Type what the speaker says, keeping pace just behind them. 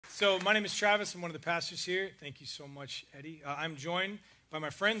So my name is Travis. I'm one of the pastors here. Thank you so much, Eddie. I'm joined by my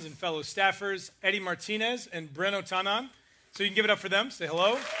friends and fellow staffers, Eddie Martinez and Breno Tonon. So you can give it up for them. Say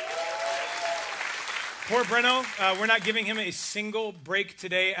hello. Poor Breno. We're not giving him a single break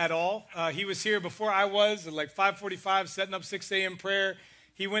today at all. He was here before I was at like 5:45, setting up 6 a.m. prayer.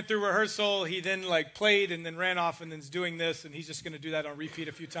 He went through rehearsal. He then played and then ran off and then's doing this. And he's just going to do that on repeat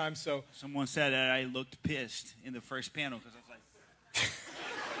a few times. So someone said that I looked pissed in the first panel because I was like...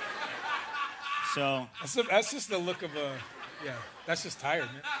 So that's just the look of that's just tired,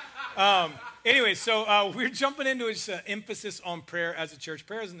 man. Anyway, so we're jumping into an emphasis on prayer as a church.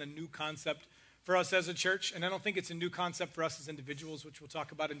 Prayer isn't a new concept for us as a church, and I don't think it's a new concept for us as individuals, which we'll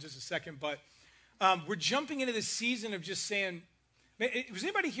talk about in just a second. But we're jumping into this season of just saying, was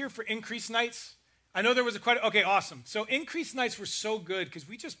anybody here for Increase Nights? I know there was okay, awesome. So Increase Nights were so good because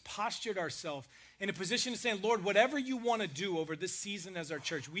we just postured ourselves in a position to say, Lord, whatever you want to do over this season as our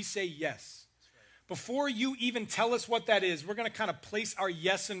church, we say yes. Before you even tell us what that is, we're going to kind of place our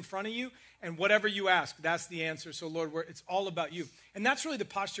yes in front of you, and whatever you ask, that's the answer. So, Lord, it's all about you. And that's really the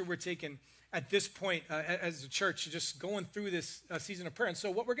posture we're taking at this point as a church, just going through this season of prayer. And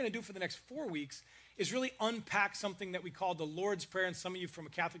so what we're going to do for the next 4 weeks is really unpack something that we call the Lord's Prayer, and some of you from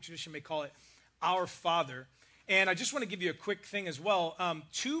a Catholic tradition may call it Our Father. And I just want to give you a quick thing as well.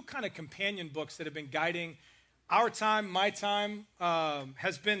 2 kind of companion books that have been guiding our time, my time,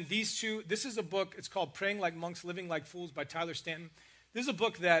 has been these 2. This is a book, it's called Praying Like Monks, Living Like Fools by Tyler Stanton. This is a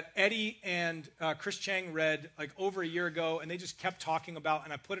book that Eddie and Chris Chang read over a year ago, and they just kept talking about,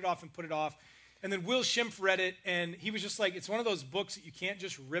 and I put it off. And then Will Schimpf read it, and he was just like, it's one of those books that you can't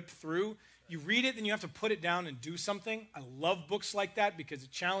just rip through. You read it, then you have to put it down and do something. I love books like that because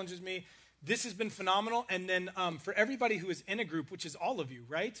it challenges me. This has been phenomenal. And then for everybody who is in a group, which is all of you,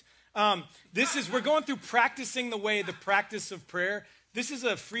 right? We're going through Practicing the Practice of Prayer. This is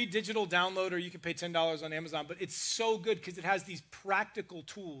a free digital download, or you can pay $10 on Amazon, but it's so good because it has these practical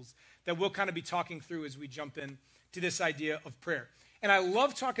tools that we'll kind of be talking through as we jump in to this idea of prayer. And I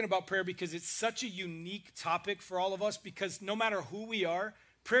love talking about prayer because it's such a unique topic for all of us, because no matter who we are,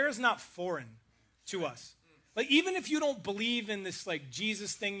 prayer is not foreign to us. Even if you don't believe in this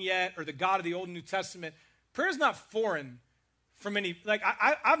Jesus thing yet, or the God of the Old and New Testament, prayer is not foreign from any,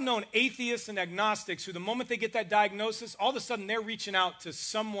 I've known atheists and agnostics who the moment they get that diagnosis, all of a sudden they're reaching out to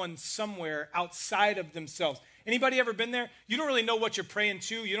someone somewhere outside of themselves. Anybody ever been there? You don't really know what you're praying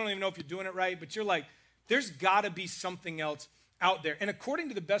to. You don't even know if you're doing it right, but you're like, there's got to be something else out there. And according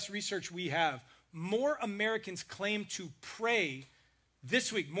to the best research we have, more Americans claim to pray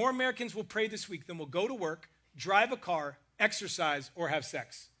this week. More Americans will pray this week than will go to work, drive a car, exercise, or have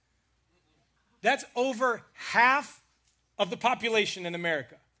sex. That's over half of the population in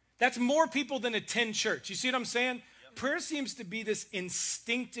America. That's more people than attend church. You see what I'm saying? Yep. Prayer seems to be this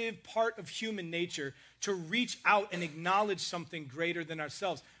instinctive part of human nature to reach out and acknowledge something greater than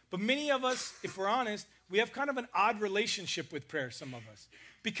ourselves. But many of us, if we're honest, we have kind of an odd relationship with prayer, some of us,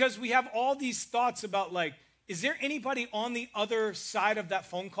 because we have all these thoughts about is there anybody on the other side of that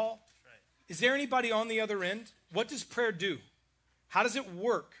phone call? Right. Is there anybody on the other end? What does prayer do? How does it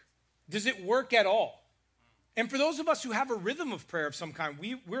work? Does it work at all? And for those of us who have a rhythm of prayer of some kind,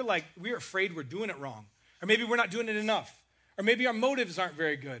 we're afraid we're doing it wrong. Or maybe we're not doing it enough. Or maybe our motives aren't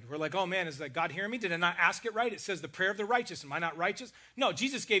very good. We're like, oh man, is God hearing me? Did I not ask it right? It says the prayer of the righteous. Am I not righteous? No,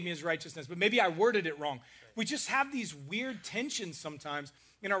 Jesus gave me his righteousness, but maybe I worded it wrong. Right. We just have these weird tensions sometimes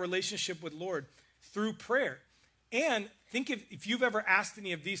in our relationship with Lord through prayer. And think if you've ever asked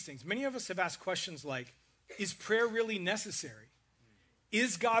any of these things. Many of us have asked questions like, is prayer really necessary?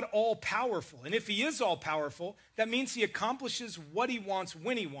 Is God all-powerful? And if he is all-powerful, that means he accomplishes what he wants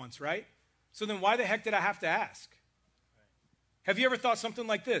when he wants, right? So then why the heck did I have to ask? Right. Have you ever thought something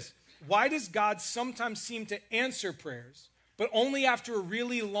like this? Why does God sometimes seem to answer prayers, but only after a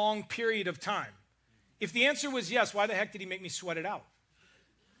really long period of time? If the answer was yes, why the heck did he make me sweat it out?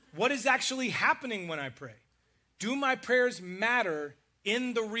 What is actually happening when I pray? Do my prayers matter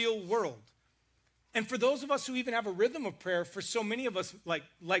in the real world? And for those of us who even have a rhythm of prayer, for so many of us,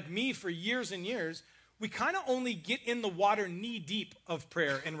 like me, for years and years, we kind of only get in the water knee deep of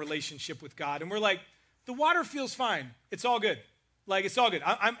prayer and relationship with God. And we're like, the water feels fine. It's all good. It's all good.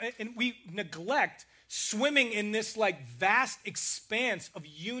 And we neglect swimming in this vast expanse of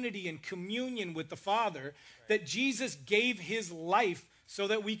unity and communion with the Father that Jesus gave his life so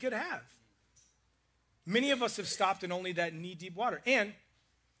that we could have. Many of us have stopped in only that knee deep water. And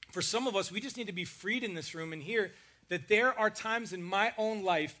for some of us, we just need to be freed in this room and hear that there are times in my own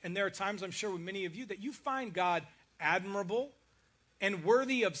life, and there are times I'm sure with many of you, that you find God admirable and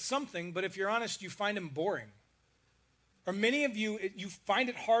worthy of something, but if you're honest, you find him boring. Or many of you, you find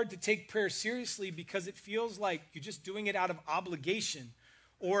it hard to take prayer seriously because it feels like you're just doing it out of obligation.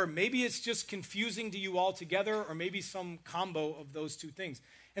 Or maybe it's just confusing to you altogether, or maybe some combo of those two things.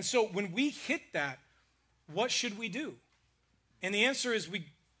 And so when we hit that, what should we do? And the answer is we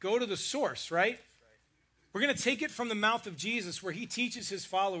go to the source, right? We're going to take it from the mouth of Jesus, where he teaches his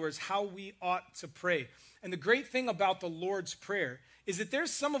followers how we ought to pray. And the great thing about the Lord's Prayer is that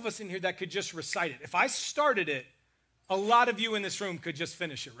there's some of us in here that could just recite it. If I started it, a lot of you in this room could just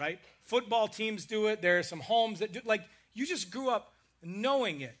finish it, right? Football teams do it. There are some homes that do, like, you just grew up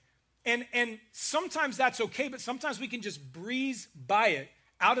knowing it. And sometimes that's okay, but sometimes we can just breeze by it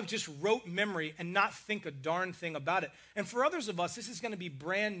out of just rote memory and not think a darn thing about it. And for others of us, this is going to be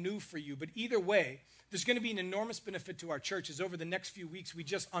brand new for you. But either way, there's going to be an enormous benefit to our church as over the next few weeks, we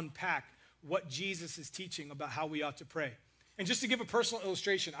just unpack what Jesus is teaching about how we ought to pray. And just to give a personal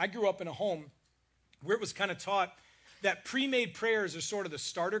illustration, I grew up in a home where it was kind of taught that pre-made prayers are sort of the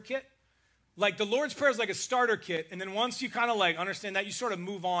starter kit. Like the Lord's Prayer is like a starter kit, and then once you kind of like understand that, you sort of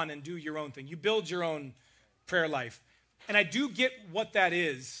move on and do your own thing. You build your own prayer life. And I do get what that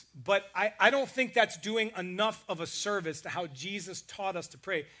is, but I don't think that's doing enough of a service to how Jesus taught us to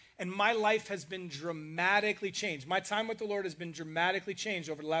pray. And my life has been dramatically changed. My time with the Lord has been dramatically changed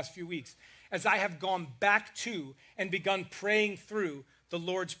over the last few weeks as I have gone back to and begun praying through the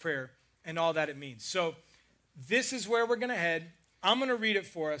Lord's Prayer and all that it means. So this is where we're going to head. I'm going to read it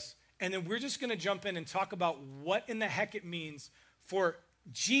for us, and then we're just going to jump in and talk about what in the heck it means for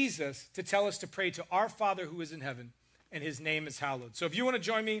Jesus to tell us to pray to our Father who is in heaven, and his name is hallowed. So if you want to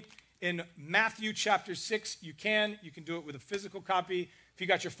join me in Matthew chapter 6, you can. You can do it with a physical copy. If you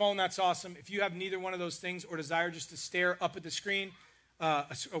got your phone, that's awesome. If you have neither one of those things or desire just to stare up at the screen, a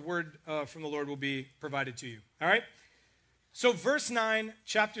word from the Lord will be provided to you. All right? So verse 9,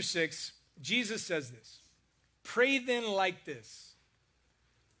 chapter 6, Jesus says this. Pray then like this.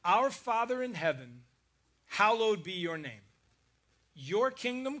 Our Father in heaven, hallowed be your name. Your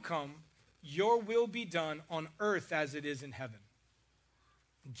kingdom come, your will be done on earth as it is in heaven.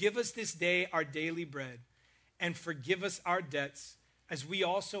 Give us this day our daily bread, and forgive us our debts, as we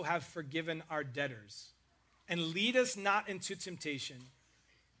also have forgiven our debtors. And lead us not into temptation,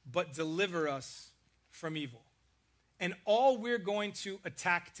 but deliver us from evil. And all we're going to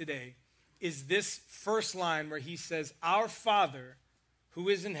attack today is this first line where he says, Our Father who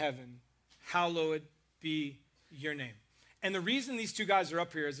is in heaven, hallowed be your name. And the reason these two guys are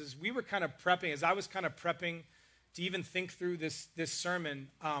up here is we were kind of prepping, as I was kind of prepping to even think through this sermon,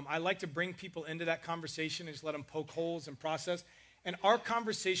 I like to bring people into that conversation and just let them poke holes and process. And our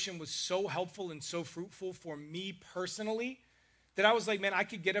conversation was so helpful and so fruitful for me personally that I was like, man, I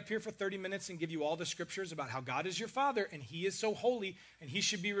could get up here for 30 minutes and give you all the scriptures about how God is your Father and he is so holy and he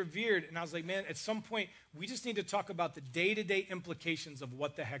should be revered. And I was like, man, at some point, we just need to talk about the day-to-day implications of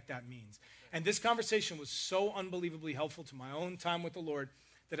what the heck that means. And this conversation was so unbelievably helpful to my own time with the Lord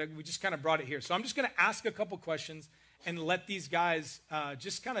that we just kind of brought it here. So I'm just going to ask a couple questions and let these guys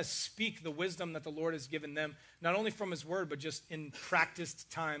just kind of speak the wisdom that the Lord has given them, not only from his word, but just in practiced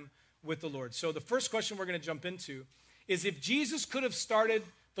time with the Lord. So the first question we're going to jump into is, if Jesus could have started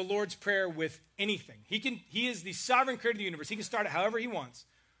the Lord's Prayer with anything, he is the sovereign creator of the universe. He can start it however he wants.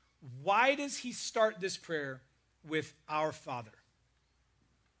 Why does he start this prayer with our Father?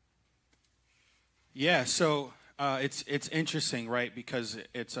 Yeah, so it's interesting, right? Because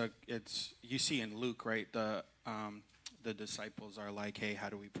it's you see in Luke, right? The disciples are like, hey, how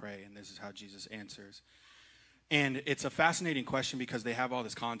do we pray? And this is how Jesus answers. And it's a fascinating question because they have all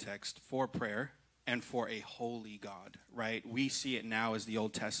this context for prayer and for a holy God, right? We see it now as the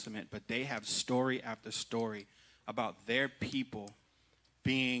Old Testament, but they have story after story about their people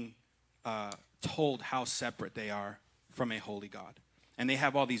being told how separate they are from a holy God. And they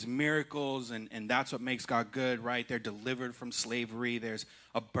have all these miracles, and that's what makes God good, right? They're delivered from slavery. There's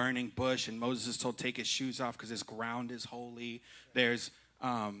a burning bush, and Moses is told to take his shoes off because his ground is holy. There's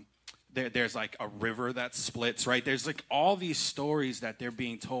like a river that splits, right? There's like all these stories that they're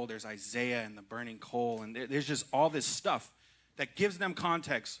being told. There's Isaiah and the burning coal, and there's just all this stuff that gives them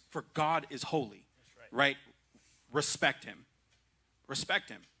context for God is holy, right? Respect him. Respect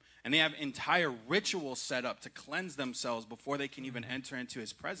him. And they have entire rituals set up to cleanse themselves before they can even enter into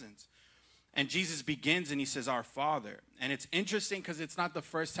his presence. And Jesus begins and he says, our Father. And it's interesting because it's not the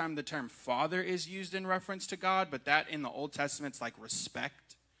first time the term Father is used in reference to God, but that in the Old Testament, it's like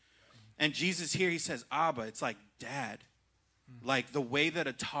respect. And Jesus here, he says, Abba, it's like dad. Like the way that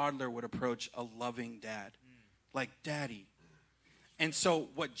a toddler would approach a loving dad. Like daddy. And so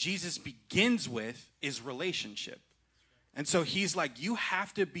what Jesus begins with is relationship. And so he's like, you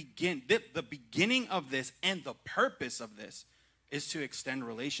have to begin. The beginning of this and the purpose of this is to extend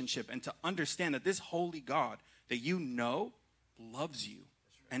relationship and to understand that this holy God that you know loves you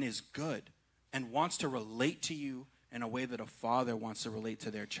and is good and wants to relate to you in a way that a father wants to relate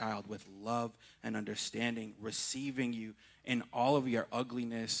to their child, with love and understanding, receiving you in all of your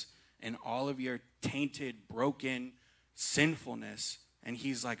ugliness and all of your tainted, broken sinfulness. And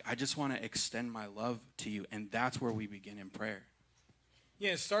he's like, I just want to extend my love to you. And that's where we begin in prayer.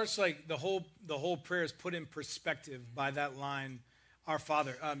 Yeah, it starts like the whole prayer is put in perspective by that line, our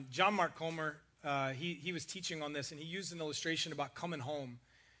Father. John Mark Comer, he was teaching on this, and he used an illustration about coming home.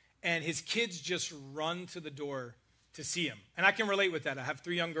 And his kids just run to the door to see him. And I can relate with that. I have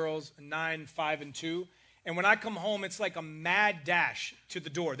 3 young girls, 9, 5, and 2. And when I come home, it's like a mad dash to the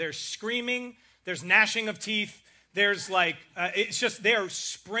door. There's screaming. There's gnashing of teeth. There's like, it's just, they're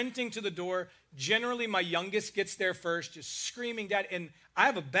sprinting to the door. Generally, my youngest gets there first, just screaming, Dad. And I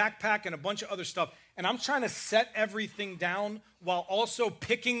have a backpack and a bunch of other stuff. And I'm trying to set everything down while also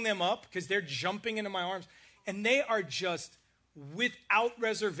picking them up because they're jumping into my arms. And they are just, without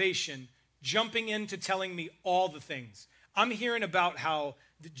reservation, jumping into telling me all the things. I'm hearing about how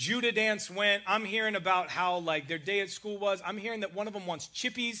the Judah dance went. I'm hearing about how like their day at school was. I'm hearing that one of them wants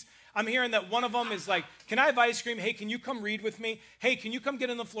chippies. I'm hearing that one of them is like, can I have ice cream? Hey, can you come read with me? Hey, can you come get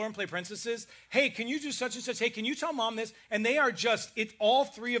on the floor and play princesses? Hey, can you do such and such? Hey, can you tell mom this? And they are just, it's all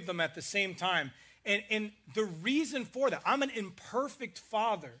 3 of them at the same time. And the reason for that, I'm an imperfect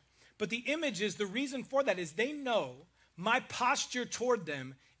father, but the image is, the reason for that is they know my posture toward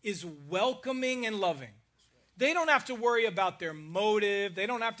them is welcoming and loving. They don't have to worry about their motive. They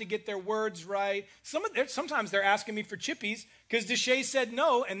don't have to get their words right. Sometimes they're asking me for chippies because Deshae said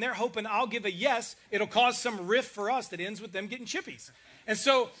no, and they're hoping I'll give a yes. It'll cause some riff for us that ends with them getting chippies. And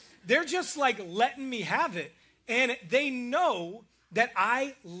so they're just like letting me have it. And they know that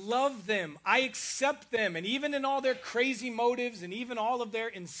I love them. I accept them. And even in all their crazy motives and even all of their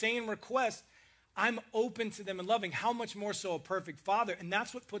insane requests, I'm open to them and loving. How much more so a perfect father? And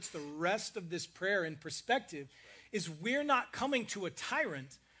that's what puts the rest of this prayer in perspective, is we're not coming to a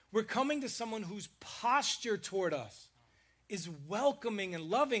tyrant. We're coming to someone whose posture toward us is welcoming and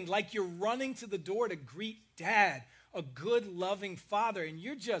loving, like you're running to the door to greet Dad, a good, loving father. And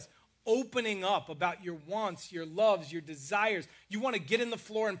you're just opening up about your wants, your loves, your desires. You want to get in the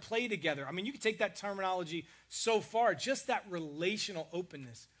floor and play together. I mean, you can take that terminology so far, just that relational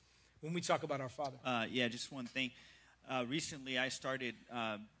openness. When we talk about our Father. Yeah, just one thing. Recently, I started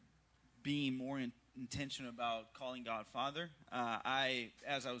being more intentional about calling God Father.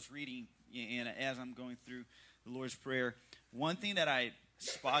 As I was reading and as I'm going through the Lord's Prayer, one thing that I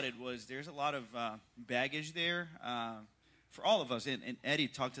spotted was there's a lot of baggage there for all of us. And Eddie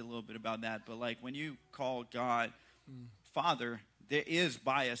talked a little bit about that. But like when you call God Father, there is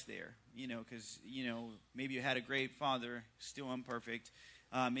bias there. Because maybe you had a great father, still imperfect.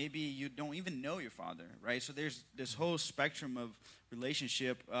 Maybe you don't even know your father, right? So there's this whole spectrum of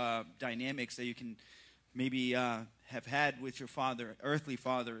relationship dynamics that you can maybe have had with your father, earthly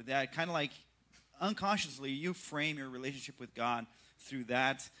father, that kind of like unconsciously you frame your relationship with God through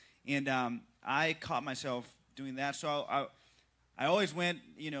that. And I caught myself doing that. So I always went,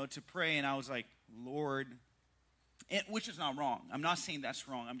 to pray, and I was like, Lord, which is not wrong. I'm not saying that's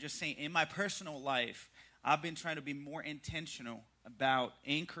wrong. I'm just saying in my personal life, I've been trying to be more intentional about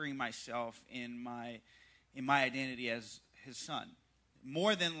anchoring myself in my identity as his son.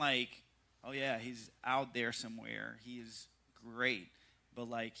 More than like, oh yeah, he's out there somewhere. He is great. But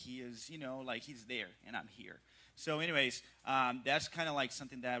like he is, like he's there and I'm here. So anyways, that's kind of like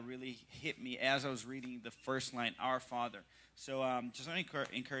something that really hit me as I was reading the first line, Our Father. So just want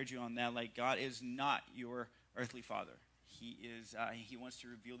to encourage you on that. Like God is not your earthly father. He is. He wants to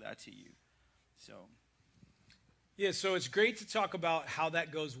reveal that to you. So. Yeah, so it's great to talk about how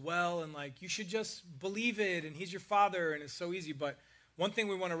that goes well and like you should just believe it and he's your father and it's so easy. But one thing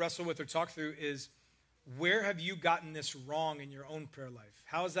we want to wrestle with or talk through is, where have you gotten this wrong in your own prayer life?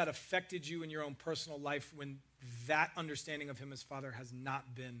 How has that affected you in your own personal life when that understanding of him as father has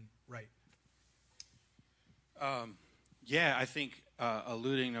not been right? Yeah, I think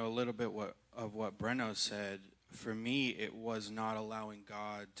alluding to a little bit of what Breno said, for me, it was not allowing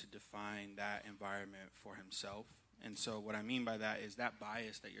God to define that environment for himself. And so what I mean by that is that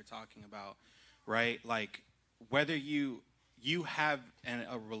bias that you're talking about, right? Like whether you have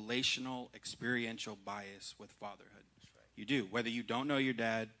a relational, experiential bias with fatherhood. Right. You do. Whether you don't know your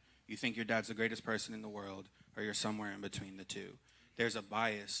dad, you think your dad's the greatest person in the world, or you're somewhere in between the two. There's a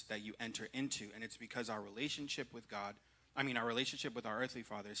bias that you enter into, and it's because our relationship with God, our relationship with our earthly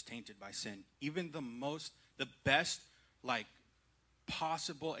father is tainted by sin. Even the best like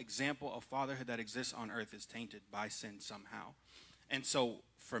possible example of fatherhood that exists on earth is tainted by sin somehow. And so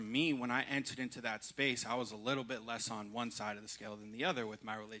for me, when I entered into that space, I was a little bit less on one side of the scale than the other with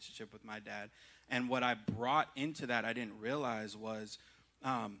my relationship with my dad. And what I brought into that I didn't realize was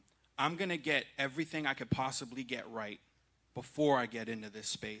I'm going to get everything I could possibly get right before I get into this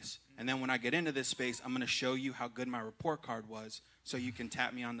space. And then when I get into this space, I'm going to show you how good my report card was so you can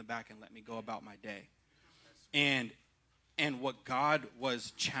tap me on the back and let me go about my day. And what God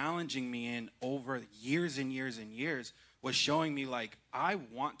was challenging me in over years and years and years was showing me, like, I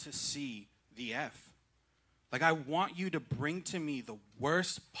want to see the F. Like, I want you to bring to me the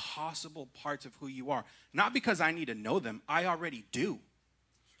worst possible parts of who you are. Not because I need to know them. I already do.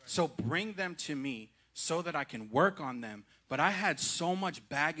 So bring them to me so that I can work on them. But I had so much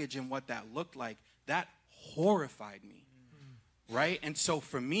baggage in what that looked like. That horrified me. Right? And so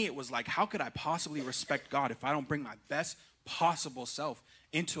for me, it was like, how could I possibly respect God if I don't bring my best possible self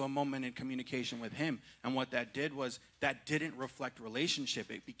into a moment in communication with him? And what that did was that didn't reflect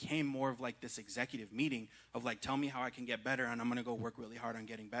relationship. It became more of like this executive meeting of like, tell me how I can get better, and I'm going to go work really hard on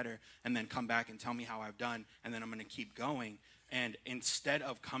getting better, and then come back and tell me how I've done, and then I'm going to keep going. And instead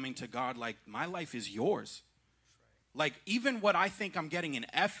of coming to God like, my life is yours. Like, even what I think I'm getting an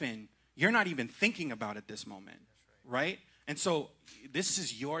F in, you're not even thinking about at this moment, right? And so this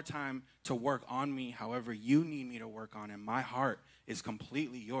is your time to work on me however you need me to work on, and my heart is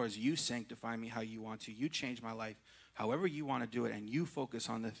completely yours. You sanctify me how you want to. You change my life however you want to do it, and you focus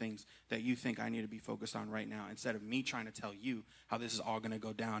on the things that you think I need to be focused on right now, instead of me trying to tell you how this is all going to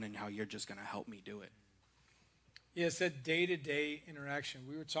go down and how you're just going to help me do it. Yeah, it's that day-to-day interaction.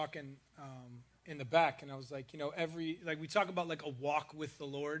 We were talking in the back, and I was like, we talk about like a walk with the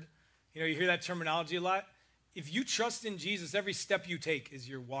Lord. You hear that terminology a lot. If you trust in Jesus, every step you take is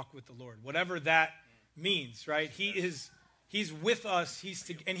your walk with the Lord, whatever that means, right? He's with us,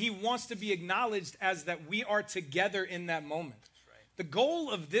 and he wants to be acknowledged as that we are together in that moment. The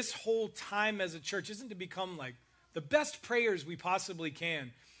goal of this whole time as a church isn't to become like the best prayers we possibly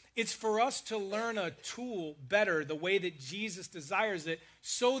can. It's for us to learn a tool better the way that Jesus desires it,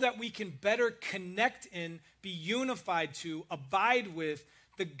 so that we can better connect in, be unified to, abide with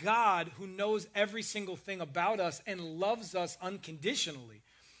the God who knows every single thing about us and loves us unconditionally.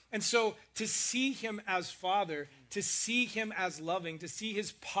 And so to see him as Father, to see him as loving, to see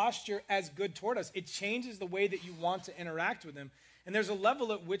his posture as good toward us, it changes the way that you want to interact with him. And there's a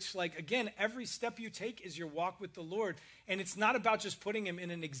level at which, like, again, every step you take is your walk with the Lord. And it's not about just putting him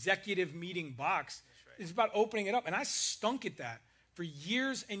in an executive meeting box. It's about opening it up. And I stunk at that for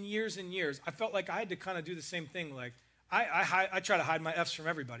years and years and years. I felt like I had to kind of do the same thing. Like, I try to hide my F's from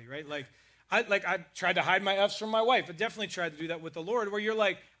everybody, right? I tried to hide my F's from my wife. I definitely tried to do that with the Lord, where you're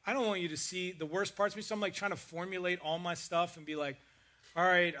like, I don't want you to see the worst parts of me. So I'm like trying to formulate all my stuff and be like, all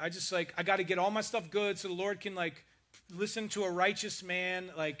right, I got to get all my stuff good so the Lord can like listen to a righteous man,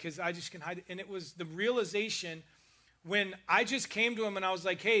 like, because I just can hide it. And it was the realization when I just came to him and I was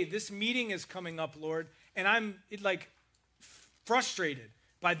like, hey, this meeting is coming up, Lord, and I'm frustrated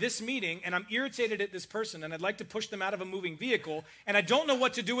by this meeting, and I'm irritated at this person, and I'd like to push them out of a moving vehicle, and I don't know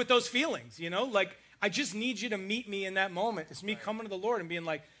what to do with those feelings, Like, I just need you to meet me in that moment. It's me coming to the Lord and being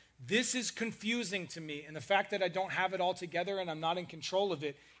like, this is confusing to me, and the fact that I don't have it all together and I'm not in control of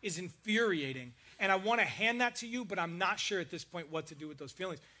it is infuriating, and I want to hand that to you, but I'm not sure at this point what to do with those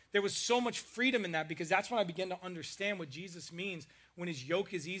feelings. There was so much freedom in that, because that's when I began to understand what Jesus means when his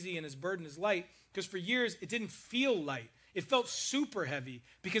yoke is easy and his burden is light, because for years it didn't feel light. It felt super heavy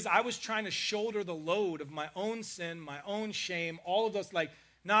because I was trying to shoulder the load of my own sin, my own shame, all of those, like,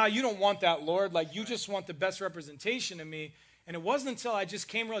 nah, you don't want that, Lord. Like, you just want the best representation of me. And it wasn't until I just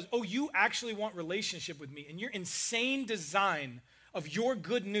came and realized, oh, you actually want relationship with me. And your insane design of your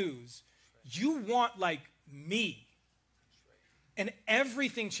good news, you want, like, me. And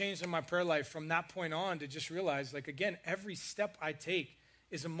everything changed in my prayer life from that point on, to just realize, like, again, every step I take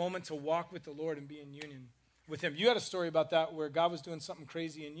is a moment to walk with the Lord and be in union with him. You had a story about that where God was doing something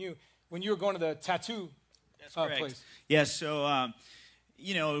crazy in you when you were going to the tattoo place. Yeah, so,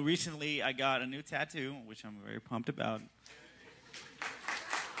 recently I got a new tattoo, which I'm very pumped about.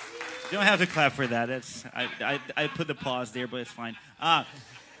 You don't have to clap for that. I put the pause there, but it's fine.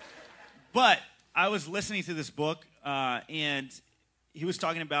 But I was listening to this book, and he was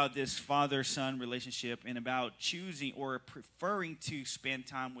talking about this father-son relationship and about choosing or preferring to spend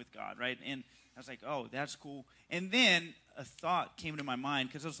time with God, right? And I was like, oh, that's cool. And then a thought came to my mind,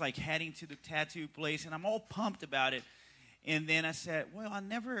 because I was like heading to the tattoo place, and I'm all pumped about it. And then I said, well, I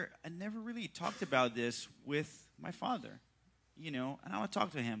never really talked about this with my father, and I want to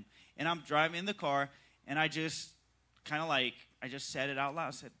talk to him. And I'm driving in the car, and I just kind of like I just said it out loud.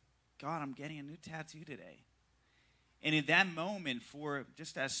 I said, God, I'm getting a new tattoo today. And in that moment, for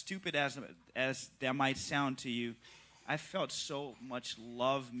just as stupid as that might sound to you, I felt so much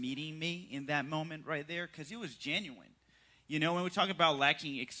love meeting me in that moment right there, because it was genuine. You know, when we talk about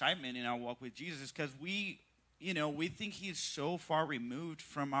lacking excitement in our walk with Jesus, because we think he's so far removed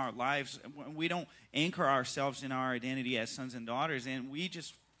from our lives. We don't anchor ourselves in our identity as sons and daughters, and we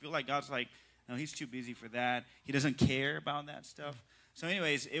just feel like God's like, no, he's too busy for that. He doesn't care about that stuff. So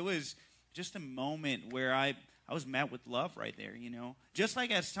anyways, it was just a moment where I was met with love right there, you know. Just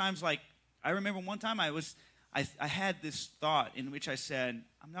like at times, like, I remember one time I had this thought in which I said,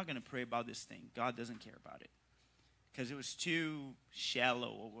 I'm not going to pray about this thing. God doesn't care about it. Because it was too shallow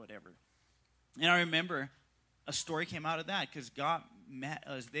or whatever. And I remember a story came out of that, because God met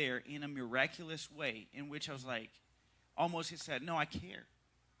us there in a miraculous way in which I was like, almost he said, no, I care.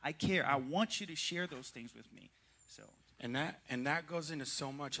 I care. I want you to share those things with me. So. And that goes into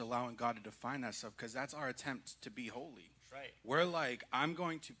so much allowing God to define that stuff, because that's our attempt to be holy. Right. We're like, I'm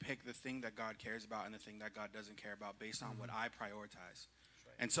going to pick the thing that God cares about and the thing that God doesn't care about based on what I prioritize.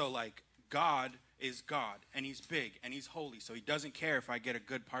 Right. And so, like, God is God, and he's big, and he's holy, so he doesn't care if I get a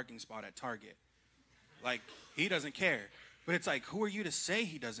good parking spot at Target. Like, he doesn't care. But it's like, who are you to say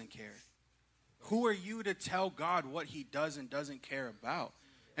he doesn't care? Who are you to tell God what he does and doesn't care about?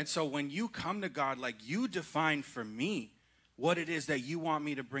 And so when you come to God, like, you define for me what it is that you want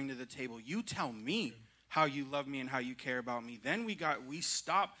me to bring to the table. You tell me how you love me and how you care about me. Then we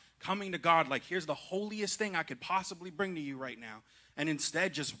stop coming to God like, here's the holiest thing I could possibly bring to you right now. And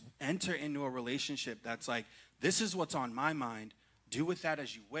instead just enter into a relationship that's like, this is what's on my mind. Do with that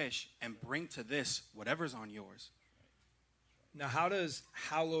as you wish, and bring to this whatever's on yours. Now, how does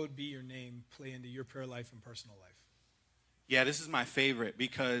hallowed be your name play into your prayer life and personal life? Yeah, this is my favorite,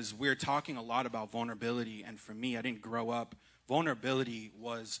 because we're talking a lot about vulnerability. And for me, I didn't grow up. Vulnerability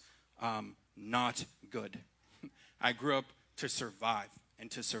was not good. I grew up to survive. And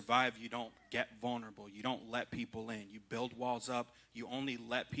to survive, you don't get vulnerable. You don't let people in. You build walls up. You only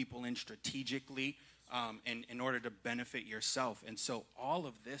let people in strategically in order to benefit yourself. And so all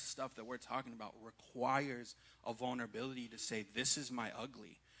of this stuff that we're talking about requires a vulnerability to say, this is my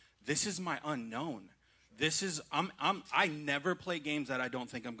ugly. This is my unknown. This is, I never play games that I don't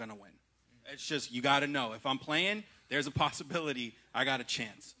think I'm going to win. It's just, you got to know. If I'm playing, there's a possibility I got a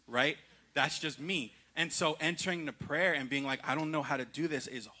chance, right? That's just me. And so entering the prayer and being like, I don't know how to do this,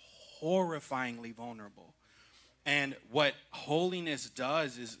 is horrifyingly vulnerable. And what holiness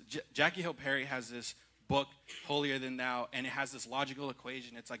does is, Jackie Hill Perry has this book, Holier Than Thou, and it has this logical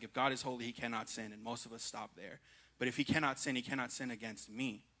equation. It's like, if God is holy, he cannot sin, and most of us stop there. But if he cannot sin against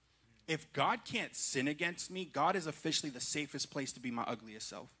me. If God can't sin against me, God is officially the safest place to be my ugliest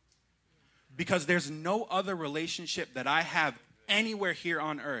self. Because there's no other relationship that I have anywhere here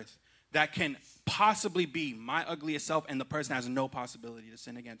on earth that can possibly be my ugliest self, and the person has no possibility to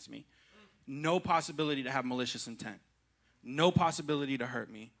sin against me. No possibility to have malicious intent. No possibility to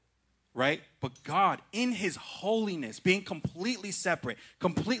hurt me, right? But God, in his holiness, being completely separate,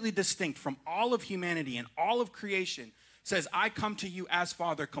 completely distinct from all of humanity and all of creation, says, I come to you as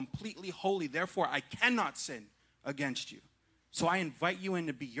Father, completely holy, therefore I cannot sin against you. So I invite you in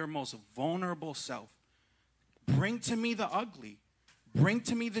to be your most vulnerable self. Bring to me the ugly. Bring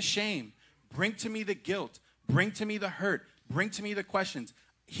to me the shame. Bring to me the guilt. Bring to me the hurt. Bring to me the questions.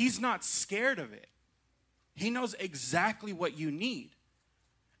 He's not scared of it. He knows exactly what you need.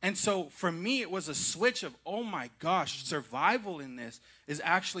 And so for me, it was a switch of, oh my gosh, survival in this is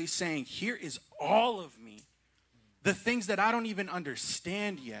actually saying, here is all of me. The things that I don't even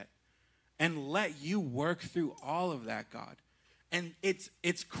understand yet. And let you work through all of that, God. And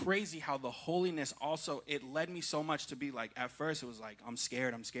it's crazy how the holiness also, it led me so much to be like, at first it was like, I'm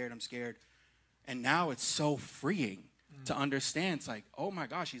scared. And now it's so freeing to understand. It's like, oh my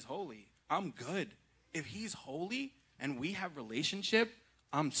gosh, he's holy. I'm good. If he's holy and we have relationship,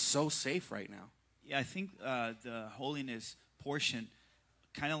 I'm so safe right now. Yeah, I think the holiness portion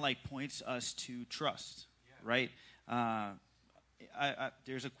kind of like points us to trust, right?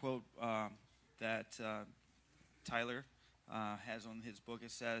 There's a quote that Tyler has on his book.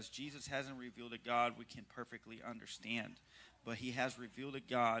 It says, Jesus hasn't revealed a God we can perfectly understand, but he has revealed a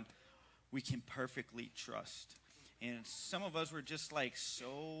God we can perfectly trust. And some of us were just like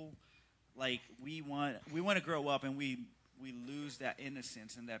so, like we want to grow up, and we lose that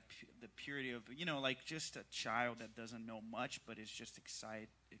innocence and that the purity of, like just a child that doesn't know much but is just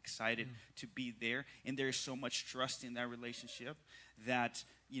excited to be there. And there's so much trust in that relationship that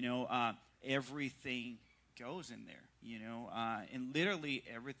everything goes in there, and literally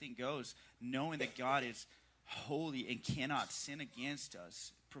everything goes, knowing that God is holy and cannot sin against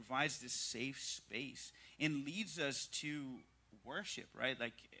us, provides this safe space and leads us to worship, right?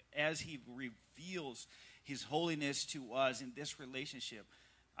 Like as he reveals his holiness to us in this relationship.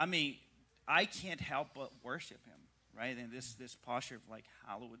 I mean, I can't help but worship him, right? And this posture of like,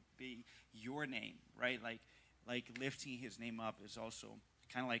 hallowed be your name, right? Like lifting his name up is also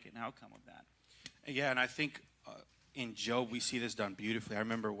kind of like an outcome of that. Yeah, and I think in Job we see this done beautifully. I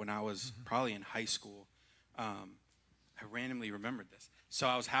remember when I was probably in high school, I randomly remembered this. So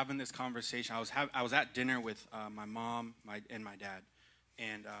I was having this conversation. I was at dinner with my mom and my dad,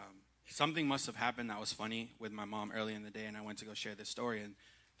 and something must have happened that was funny with my mom early in the day, and I went to go share this story. And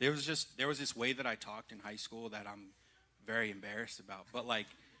there was this way that I talked in high school that I'm very embarrassed about. But like,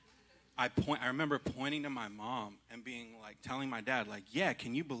 I remember pointing to my mom and being like, telling my dad, like, yeah,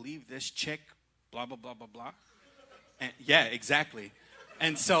 can you believe this chick, blah blah blah blah blah. And yeah, exactly.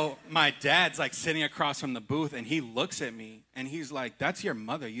 And so my dad's like sitting across from the booth, and he looks at me and he's like, that's your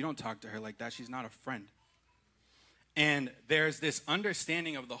mother. You don't talk to her like that. She's not a friend. And there's this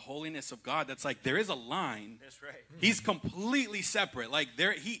understanding of the holiness of God that's like, there is a line. That's right. He's completely separate. Like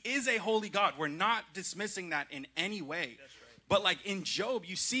he is a holy God. We're not dismissing that in any way. That's right. But like in Job,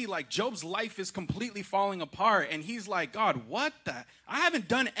 you see like Job's life is completely falling apart. And he's like, God, what the? I haven't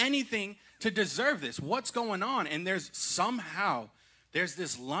done anything to deserve this. What's going on? And there's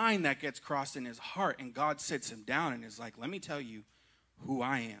this line that gets crossed in his heart. And God sits him down and is like, let me tell you who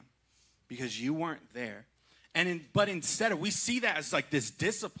I am, because you weren't there. But instead, we see that as like this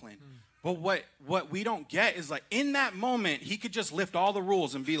discipline. But what we don't get is like in that moment, he could just lift all the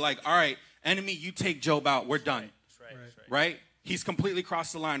rules and be like, all right, enemy, you take Job out. We're done. That's right. Right? He's completely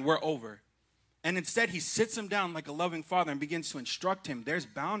crossed the line. We're over. And instead, he sits him down like a loving father and begins to instruct him. There's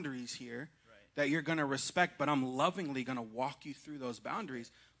boundaries here that you're going to respect, but I'm lovingly going to walk you through those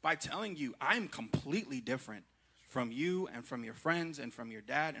boundaries by telling you I'm completely different from you and from your friends and from your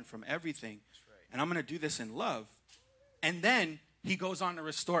dad and from everything. And I'm going to do this in love. And then he goes on to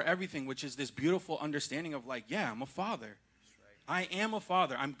restore everything, which is this beautiful understanding of like, yeah, I'm a father. I am a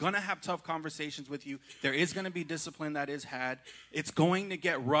father. I'm going to have tough conversations with you. There is going to be discipline that is had. It's going to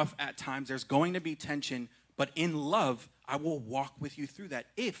get rough at times. There's going to be tension. But in love, I will walk with you through that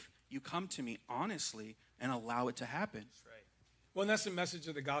if you come to me honestly and allow it to happen. That's right. Well, and that's the message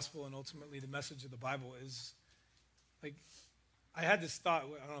of the gospel, and ultimately the message of the Bible is, like, I had this thought,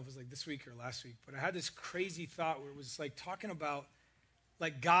 I don't know if it was like this week or last week, but I had this crazy thought where it was like talking about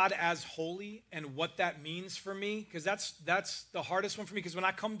like God as holy and what that means for me, because that's the hardest one for me, because when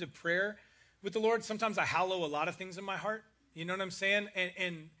I come to prayer with the Lord, sometimes I hallow a lot of things in my heart, you know what I'm saying?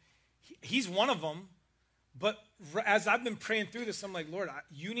 And he's one of them, but as I've been praying through this, I'm like, Lord,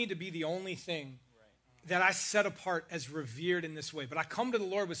 you need to be the only thing that I set apart as revered in this way. But I come to the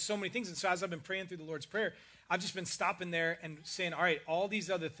Lord with so many things, and so as I've been praying through the Lord's Prayer, I've just been stopping there and saying, all right, all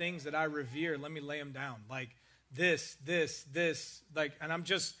these other things that I revere, let me lay them down. Like this, like, and I'm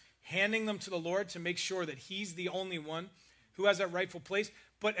just handing them to the Lord to make sure that he's the only one who has that rightful place.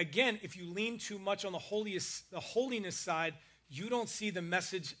 But again, if you lean too much on the holiness side, you don't see the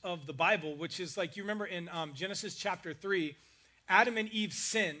message of the Bible, which is like, you remember in Genesis chapter 3, Adam and Eve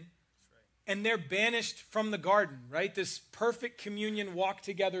sin, and they're banished from the garden, right? This perfect communion, walk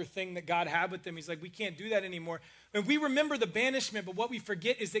together thing that God had with them. He's like, we can't do that anymore. And we remember the banishment, but what we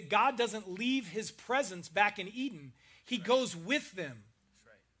forget is that God doesn't leave his presence back in Eden. He goes with them,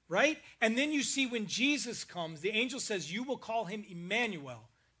 right? And then you see when Jesus comes, the angel says, you will call him Emmanuel,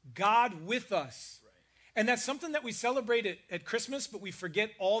 God with us. And that's something that we celebrate at Christmas, but we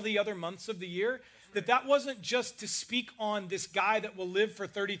forget all the other months of the year. That wasn't just to speak on this guy that will live for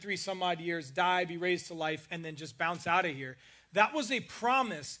 33 some odd years, die, be raised to life, and then just bounce out of here. That was a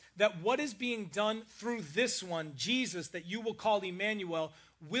promise that what is being done through this one, Jesus, that you will call Emmanuel,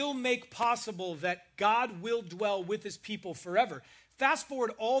 will make possible that God will dwell with his people forever. Fast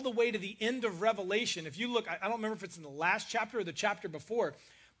forward all the way to the end of Revelation. If you look, I don't remember if it's in the last chapter or the chapter before,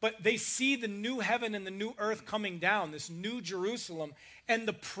 but they see the new heaven and the new earth coming down, this new Jerusalem. And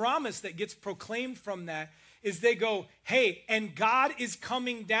the promise that gets proclaimed from that is they go, hey, and God is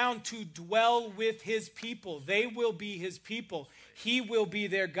coming down to dwell with his people. They will be his people. He will be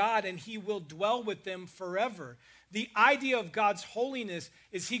their God, and he will dwell with them forever. The idea of God's holiness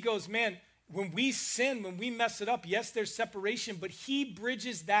is he goes, man, when we sin, when we mess it up, yes, there's separation, but he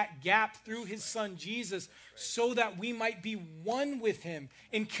bridges that gap through his son Jesus so that we might be one with him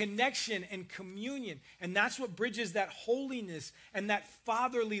in connection and communion. And that's what bridges that holiness and that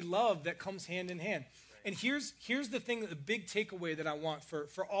fatherly love that comes hand in hand. And here's the thing, the big takeaway that I want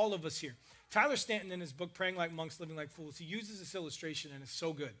for all of us here. Tyler Stanton, in his book, Praying Like Monks, Living Like Fools, he uses this illustration, and it's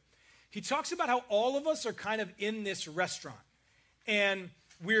so good. He talks about how all of us are kind of in this restaurant. And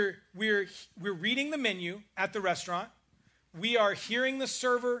we're reading the menu at the restaurant. We are hearing the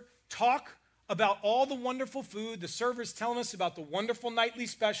server talk about all the wonderful food. The server's telling us about the wonderful nightly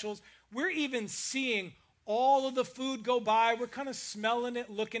specials. We're even seeing all of the food go by. We're kind of smelling it,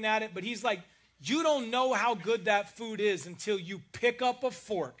 looking at it. But he's like, you don't know how good that food is until you pick up a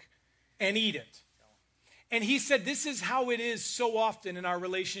fork and eat it. And he said, this is how it is so often in our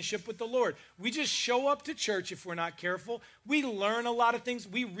relationship with the Lord. We just show up to church if we're not careful. We learn a lot of things.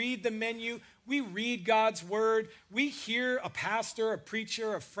 We read the menu. We read God's word. We hear a pastor, a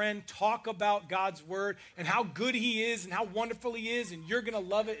preacher, a friend talk about God's word and how good he is and how wonderful he is, and you're going to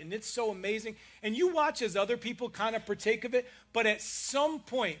love it, and it's so amazing. And you watch as other people kind of partake of it, but at some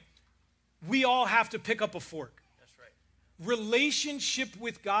point, we all have to pick up a fork. Relationship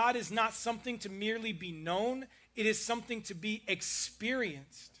with God is not something to merely be known. It is something to be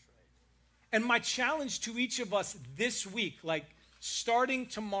experienced. And my challenge to each of us this week, like starting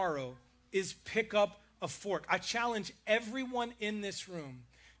tomorrow, is pick up a fork. I challenge everyone in this room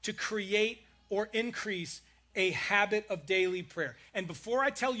to create or increase a habit of daily prayer. And before I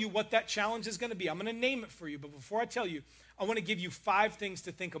tell you what that challenge is going to be, I'm going to name it for you. But before I tell you, I want to give you 5 things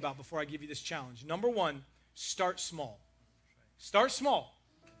to think about before I give you this challenge. Number 1, start small. Start small,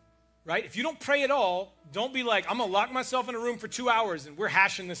 right? If you don't pray at all, don't be like, I'm going to lock myself in a room for 2 hours and we're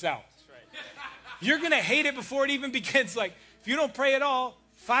hashing this out. That's right. You're going to hate it before it even begins. Like, if you don't pray at all,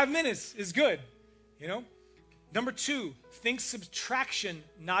 5 minutes is good, you know? Number 2, think subtraction,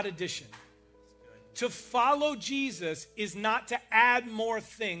 not addition. To follow Jesus is not to add more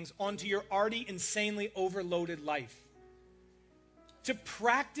things onto your already insanely overloaded life. To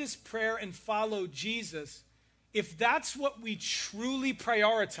practice prayer and follow Jesus, if that's what we truly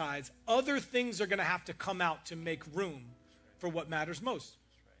prioritize, other things are going to have to come out to make room for what matters most.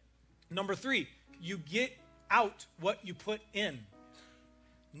 Number 3, you get out what you put in.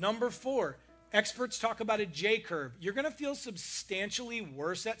 Number 4, experts talk about a J curve. You're going to feel substantially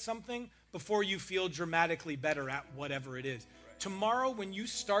worse at something before you feel dramatically better at whatever it is. Tomorrow, when you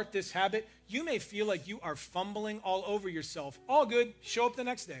start this habit, you may feel like you are fumbling all over yourself. All good, show up the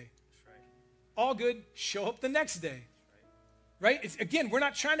next day. All good, show up the next day, right? Again, we're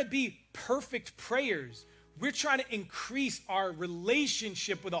not trying to be perfect prayers. We're trying to increase our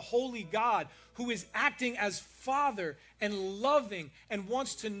relationship with a holy God who is acting as Father and loving and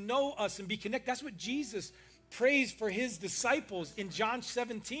wants to know us and be connected. That's what Jesus prays for his disciples in John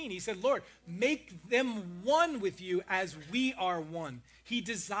 17. He said, Lord, make them one with you as we are one. He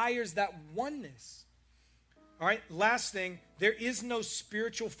desires that oneness. All right, last thing, there is no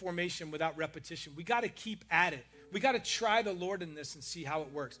spiritual formation without repetition. We got to keep at it. We got to try the Lord in this and see how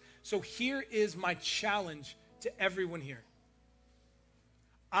it works. So here is my challenge to everyone here.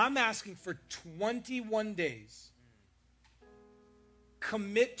 I'm asking for 21 days.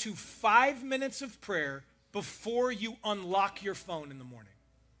 Commit to 5 minutes of prayer before you unlock your phone in the morning.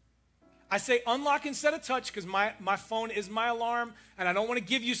 I say unlock instead of touch because my phone is my alarm and I don't want to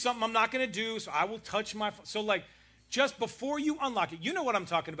give you something I'm not going to do, so I will touch my phone. So like just before you unlock it, you know what I'm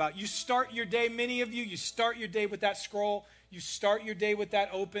talking about. You start your day, many of you start your day with that scroll. You start your day with that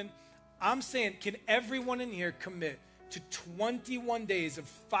open. I'm saying, can everyone in here commit to 21 days of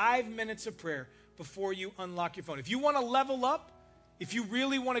 5 minutes of prayer before you unlock your phone? If you want to level up, if you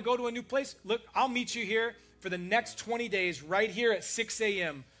really want to go to a new place, look, I'll meet you here for the next 20 days right here at 6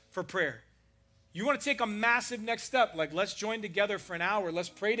 a.m. for prayer. You want to take a massive next step, like let's join together for an hour. Let's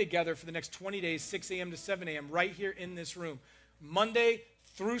pray together for the next 20 days, 6 a.m. to 7 a.m. right here in this room, Monday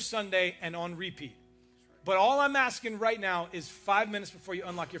through Sunday and on repeat. But all I'm asking right now is 5 minutes before you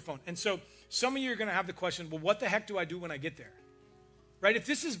unlock your phone. And so some of you are going to have the question, well, what the heck do I do when I get there? Right? If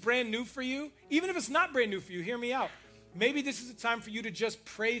this is brand new for you, even if it's not brand new for you, hear me out. Maybe this is a time for you to just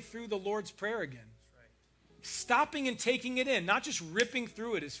pray through the Lord's Prayer again. Stopping and taking it in, not just ripping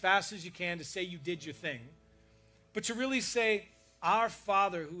through it as fast as you can to say you did your thing, but to really say, our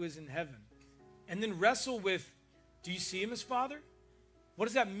Father who is in heaven, and then wrestle with, do you see him as Father? What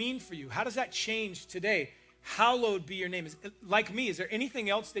does that mean for you? How does that change today? Hallowed be your name. Like me, is there anything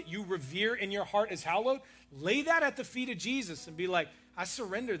else that you revere in your heart as hallowed? Lay that at the feet of Jesus and be like, I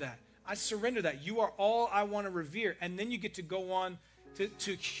surrender that. I surrender that. You are all I want to revere. And then you get to go on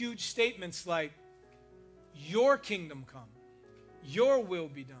to huge statements like, your kingdom come, your will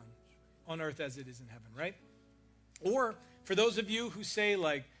be done on earth as it is in heaven, right? Or for those of you who say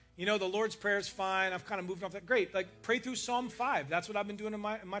like, you know, the Lord's Prayer is fine, I've kind of moved off that, great. Like pray through Psalm 5. That's what I've been doing in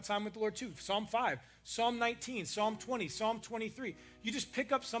my time with the Lord too. Psalm 5. Psalm 19, Psalm 20, Psalm 23. You just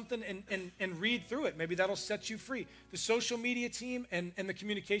pick up something and read through it. Maybe that'll set you free. The social media team and the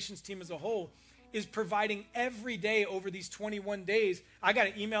communications team as a whole is providing every day over these 21 days. I got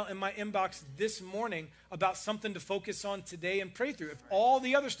an email in my inbox this morning about something to focus on today and pray through. If all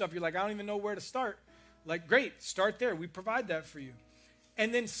the other stuff, you're like, I don't even know where to start. Like, great, start there. We provide that for you.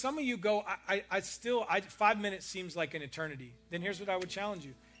 And then some of you go, 5 minutes seems like an eternity. Then here's what I would challenge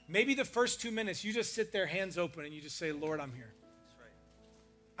you. Maybe the first 2 minutes, you just sit there, hands open, and you just say, Lord, I'm here. That's right.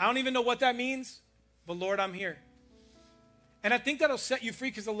 I don't even know what that means, but Lord, I'm here. And I think that'll set you free,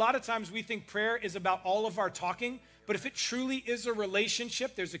 because a lot of times we think prayer is about all of our talking, but if it truly is a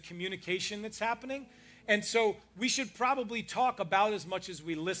relationship, there's a communication that's happening. And so we should probably talk about as much as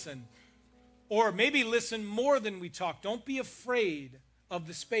we listen, or maybe listen more than we talk. Don't be afraid of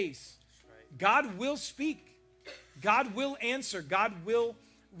the space. God will speak. God will answer. God will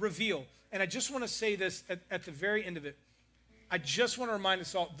reveal. And I just want to say this at the very end of it. I just want to remind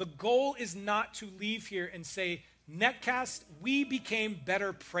us all, the goal is not to leave here and say, Netcast, we became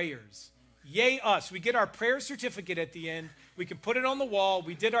better prayers. Yay us. We get our prayer certificate at the end. We can put it on the wall.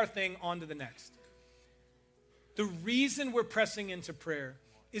 We did our thing, on to the next. The reason we're pressing into prayer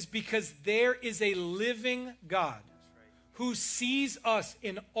is because there is a living God who sees us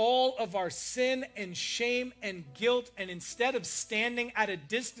in all of our sin and shame and guilt, and instead of standing at a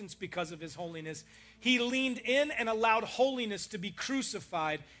distance because of his holiness, he leaned in and allowed holiness to be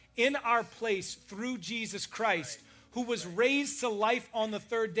crucified in our place through Jesus Christ, who was raised to life on the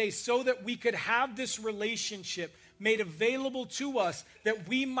third day so that we could have this relationship made available to us, that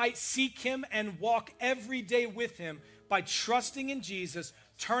we might seek him and walk every day with him by trusting in Jesus,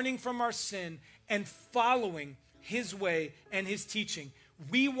 turning from our sin, and following his way and his teaching.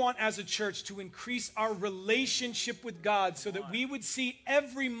 We want as a church to increase our relationship with God so that we would see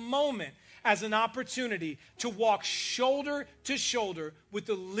every moment as an opportunity to walk shoulder to shoulder with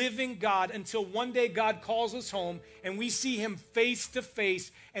the living God until one day God calls us home and we see him face to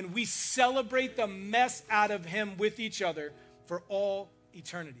face and we celebrate the mess out of him with each other for all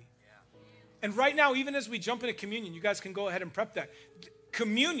eternity. And right now, even as we jump into communion, you guys can go ahead and prep that.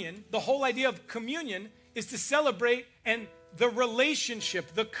 Communion, the whole idea of communion is to celebrate and the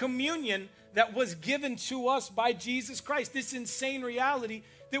relationship, the communion that was given to us by Jesus Christ. This insane reality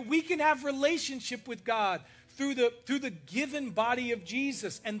that we can have relationship with God through the given body of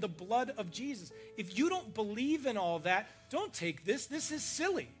Jesus and the blood of Jesus. If you don't believe in all that, don't take this. This is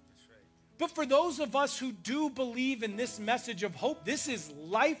silly. But for those of us who do believe in this message of hope, this is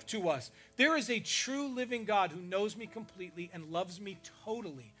life to us. There is a true living God who knows me completely and loves me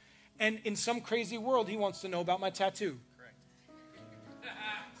totally. And in some crazy world, he wants to know about my tattoo. Correct.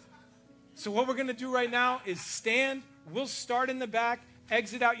 So what we're going to do right now is stand. We'll start in the back,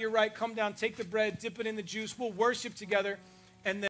 exit out your right, come down, take the bread, dip it in the juice. We'll worship together, and then